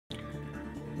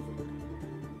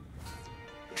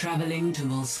Traveling to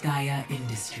Volskaya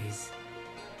Industries.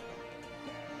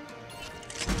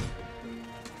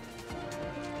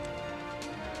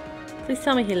 Please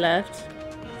tell me he left.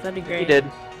 That'd be great. He did.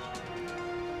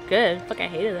 Good. Fuck, I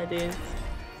hated that dude.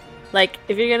 Like,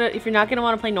 if you're not gonna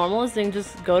want to play normals, then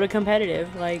just go to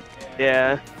competitive. Like,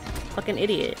 yeah. Fucking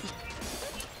idiot.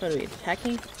 What are we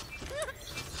attacking?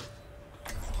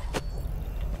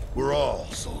 We're all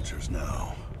soldiers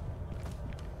now.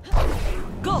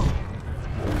 Go!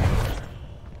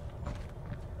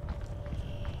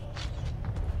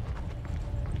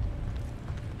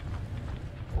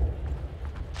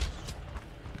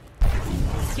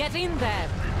 Get in there!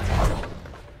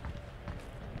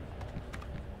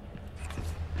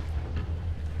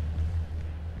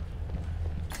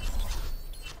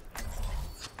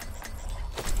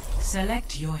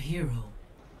 Select your hero.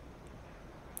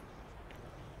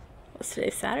 What's today,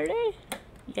 Saturday?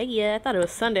 Yeah, I thought it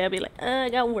was Sunday. I'd be like, I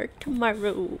got work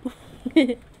tomorrow.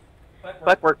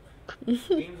 Fuck work.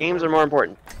 Games are more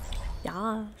important.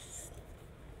 Yes.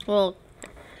 Well,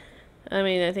 I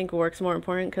mean, I think work's more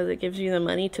important because it gives you the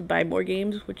money to buy more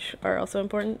games, which are also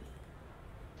important.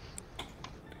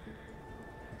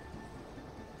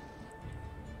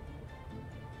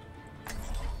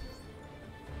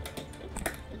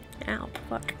 Ow,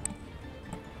 fuck.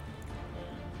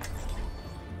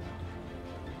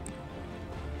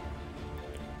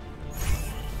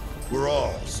 We're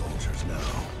all soldiers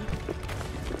now.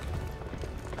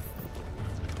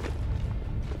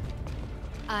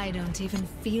 I don't even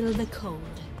feel the cold.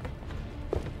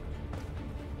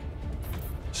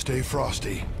 Stay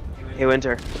frosty. Hey,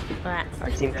 Winter. Ah, Our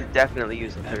team could definitely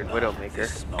use a third Widowmaker.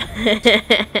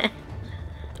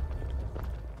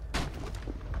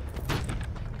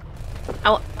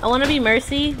 I want to be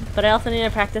Mercy, but I also need to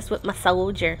practice with my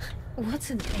soldier. What's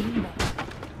an aimbot?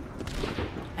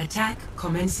 Attack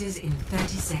commences in 30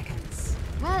 seconds.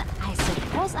 Well, I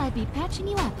suppose I'll be patching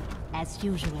you up, as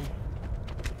usual.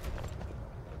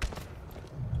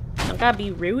 Don't gotta be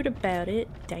rude about it.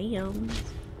 Damn.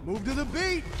 Move to the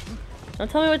beat. Don't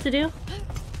tell me what to do.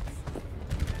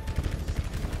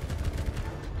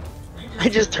 I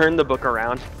just turned the book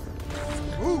around.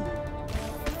 Ooh.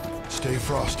 Stay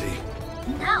frosty.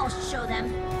 Now show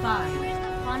them. 5,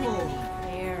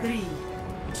 4, 3,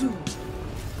 2,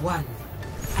 1.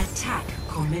 Attack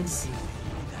commencing.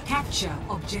 Capture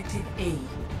objective A.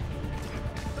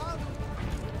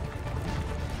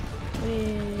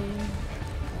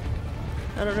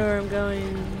 I don't know where I'm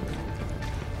going.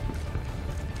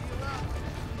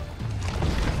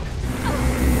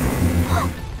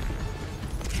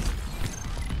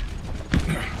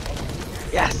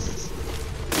 Yes!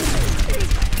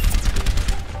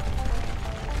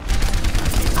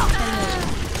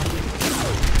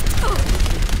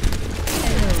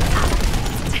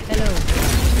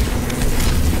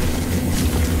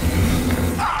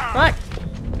 What?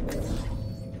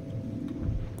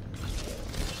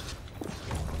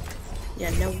 You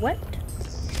know what?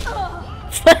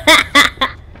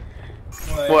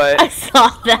 What? I saw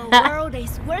A that. world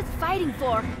is worth fighting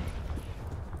for.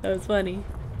 That was funny.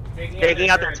 Taking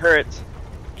out their turrets.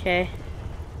 Okay.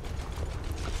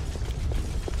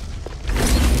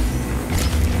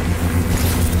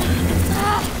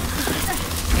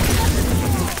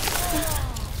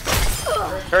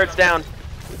 Turrets down.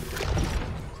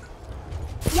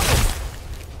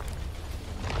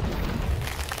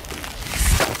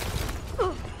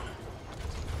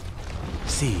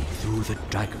 See through the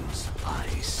dragon's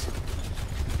eyes.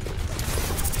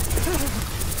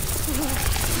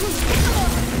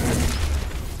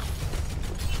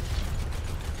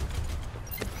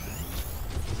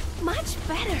 Much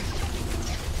better.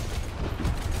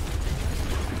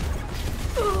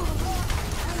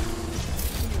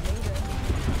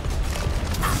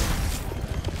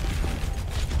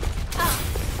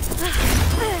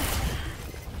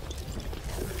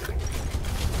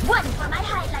 One for my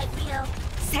highlight reel.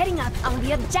 Setting up on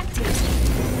the objective.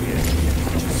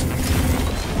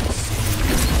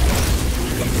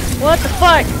 What the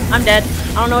fuck? I'm dead.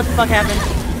 I don't know what the fuck happened.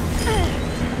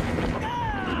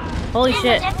 Holy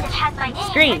shit.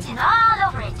 Screen.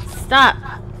 Stop.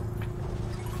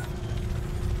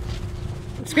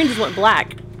 The screen just went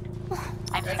black.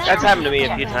 That's happened to me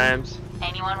a few times.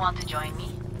 Anyone want to join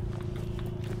me?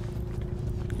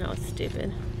 No, it's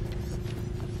stupid.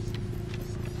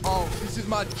 Oh, this is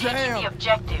my Taking the jam.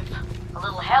 objective. A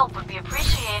little help would be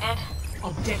appreciated.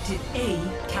 Objective A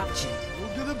captured.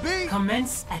 Move to the beat.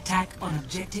 Commence attack on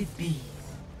objective B.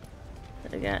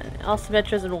 I got all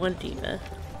Symmetras and one Diva.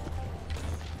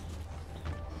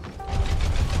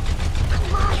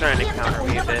 Trying to counter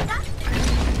me a bit.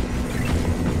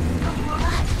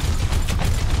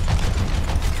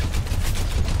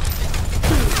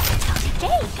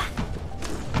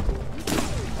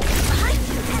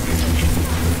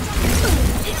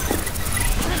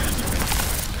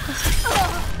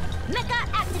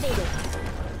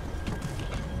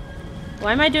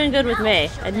 Why am I doing good with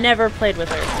Mei? I'd never played with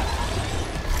her.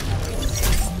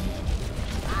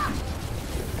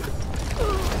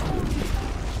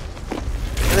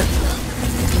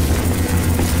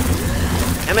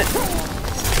 Damn it.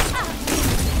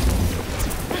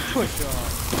 Push off.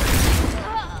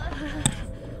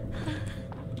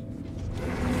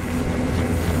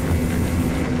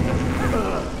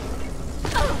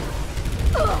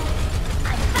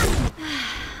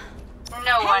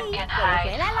 No one can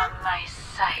hide from my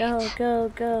sight. Go, go,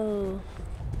 go.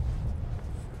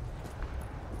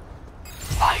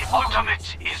 My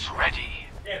ultimate is ready.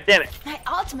 Damn it. My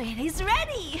ultimate is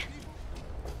ready.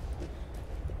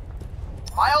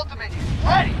 My ultimate is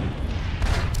ready.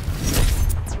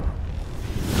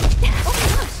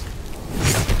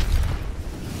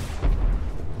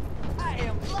 I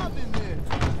am loving this.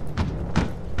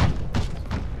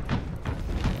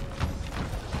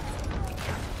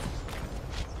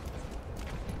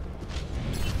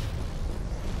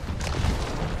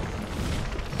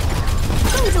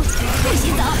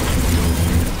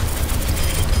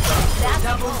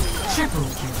 Triple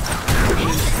kill.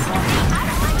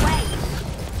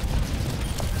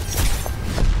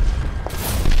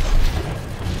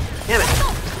 Damn it.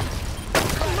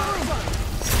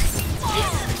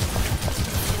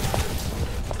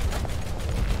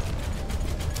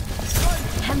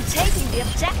 I'm taking the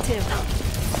objective.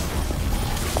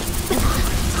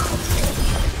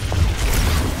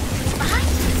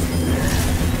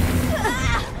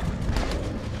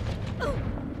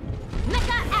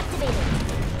 Mecha activated.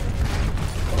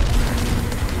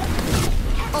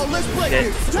 Oh, let's play Shit.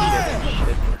 this. Damn!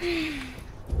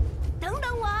 Don't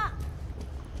know what.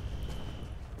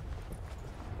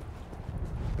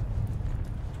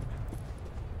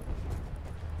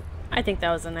 I think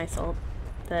that was a nice ult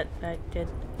that I did.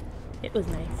 It was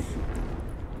nice.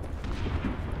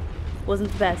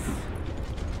 Wasn't the best.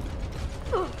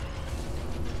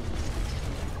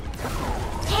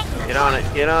 Get on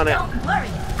it. Get on it. Don't worry.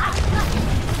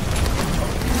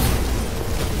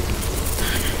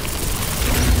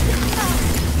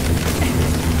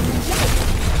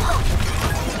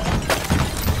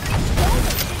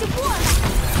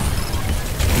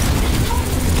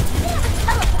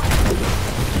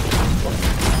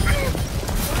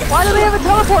 Why do they have a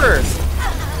teleporter?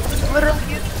 Literally.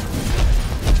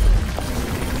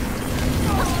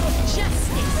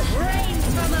 Justice reigns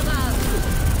from above.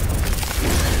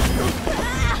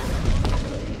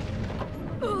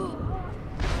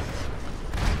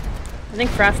 I think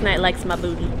Frost Knight likes my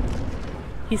booty.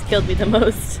 He's killed me the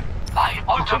most. My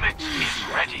ultimate is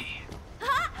ready.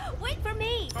 Wait for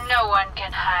me. No one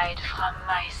can hide from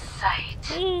my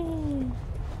sight.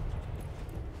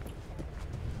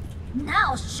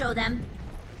 Now I'll show them.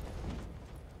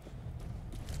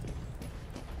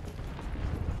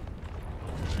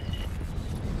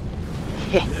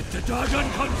 Let the dragon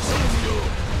consume you.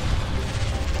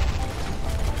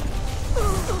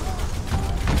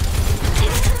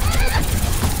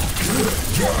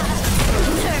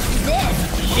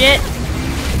 Shit.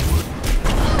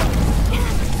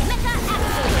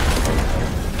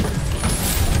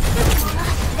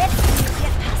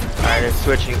 Alright, it's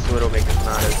switching so it'll make us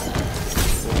not as.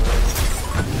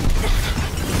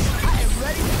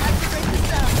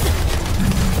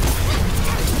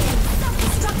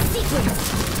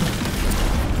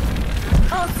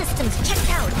 All systems checked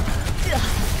out.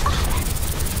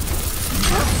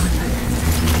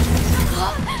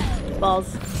 Balls.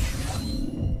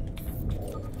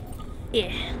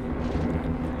 Yeah.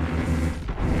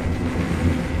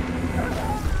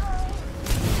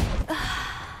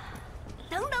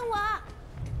 Don't know what.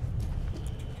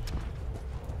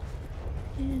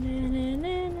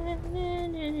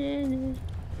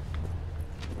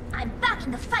 I'm back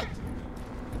in the fight.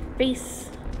 Face.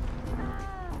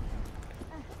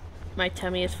 My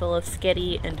tummy is full of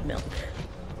sketty and milk.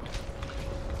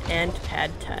 And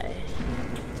pad thai.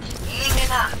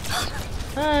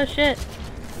 Oh shit.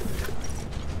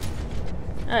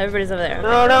 Oh, everybody's over there.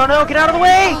 No, no, no, get out of the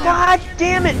way! God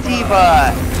damn it,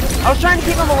 Diva! I was trying to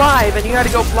keep him alive and you had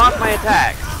to go block my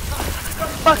attack.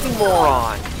 Fucking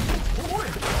moron.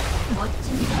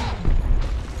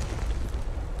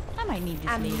 I might need this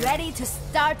I'm later. ready to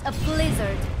start a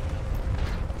blizzard.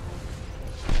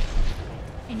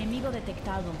 Enemigo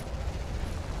detectado.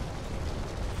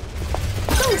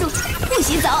 公主，不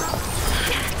许走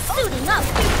！Suiting up.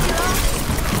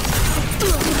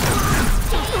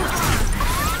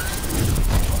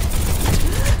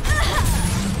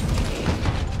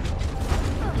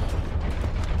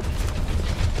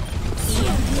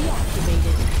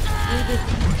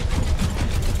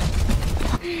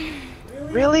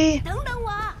 Really? Don't know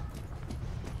what.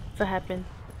 What happened?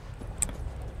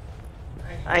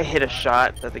 I hit a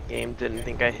shot that the game didn't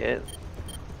think I hit.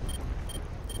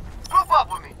 Group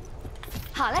up with me.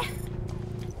 好嘞。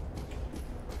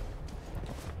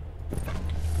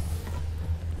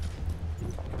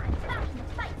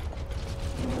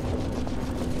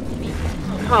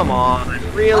 Come on,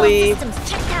 really? All systems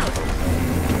checked out.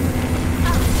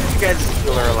 You guys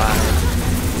still are alive.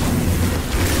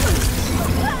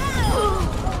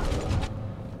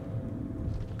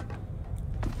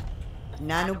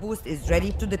 Nano boost is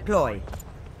ready to deploy.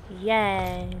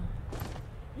 Yay.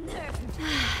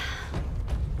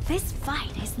 This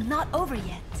fight is not over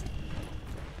yet.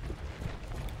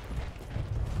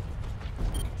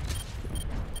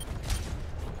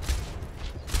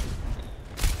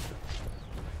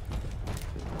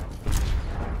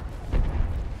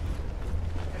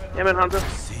 Damn it, Hunter.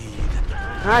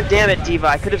 God damn it, Diva.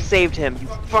 I could have saved him. You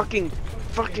fucking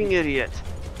idiot.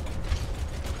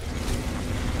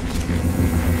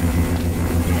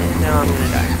 And now I'm gonna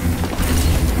die.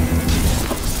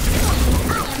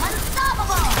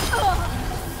 Unstoppable!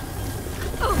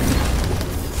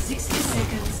 60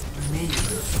 seconds remaining.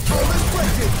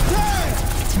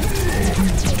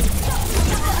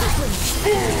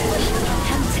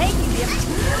 I'm taking the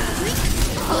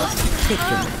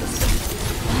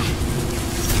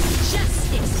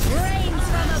justice reigns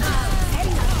from above.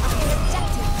 Setting up on the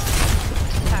objective.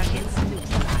 Targets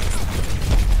neutralized.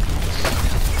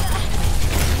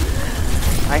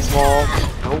 Nice wall.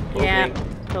 Nope. Yeah. Okay.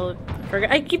 Totally.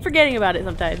 I keep forgetting about it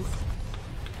sometimes.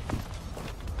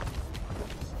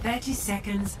 30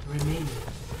 seconds remaining.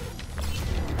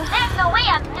 There's no way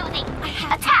I'm losing. I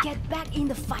have to get back in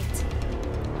the fight.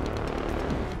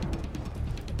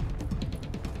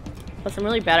 Plus, I'm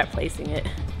really bad at placing it.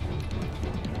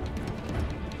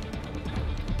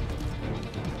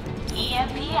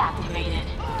 EMP activated.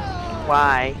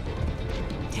 Why?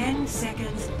 10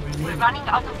 seconds We're remaining. running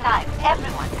out of time.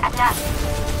 Everyone, attack.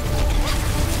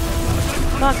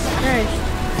 Fuck Christ.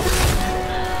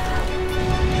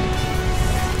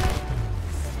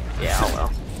 Yeah, oh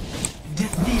well.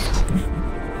 Defeat.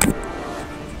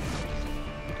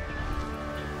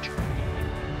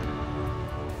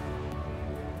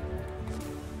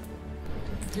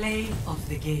 Play of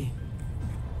the game.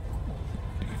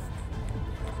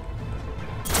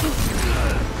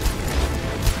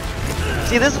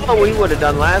 See, this is what we would have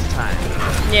done last time.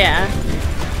 Yeah.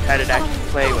 Had it actually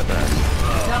play with us.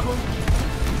 Double.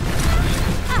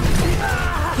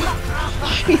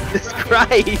 Jesus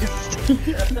Christ!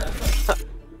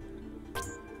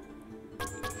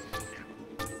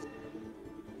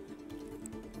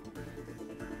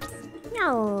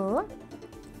 No.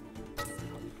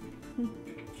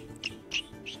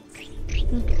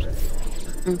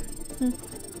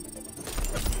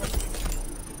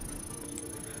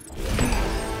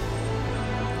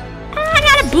 I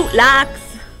got a bootlocks.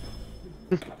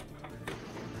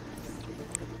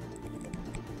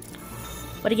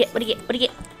 What do you get? What do you get? What do you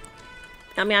get?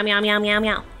 Meow meow meow meow meow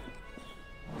meow.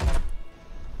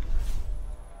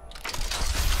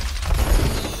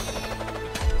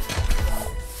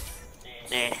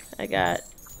 Nah. I got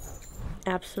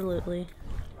absolutely.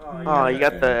 Oh, you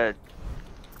got the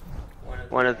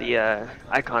one of the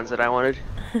icons that I wanted.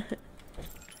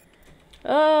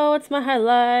 Oh, what's my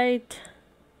highlight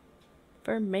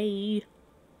for me?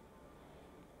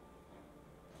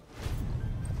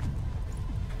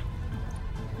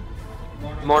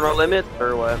 Mono limit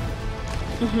or what?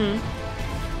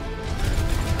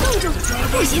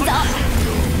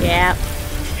 Yeah.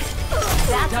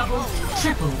 Double.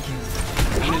 Triple kill.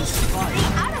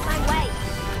 Out of my way.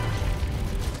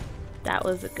 That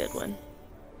was a good one.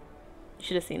 You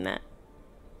should have seen that.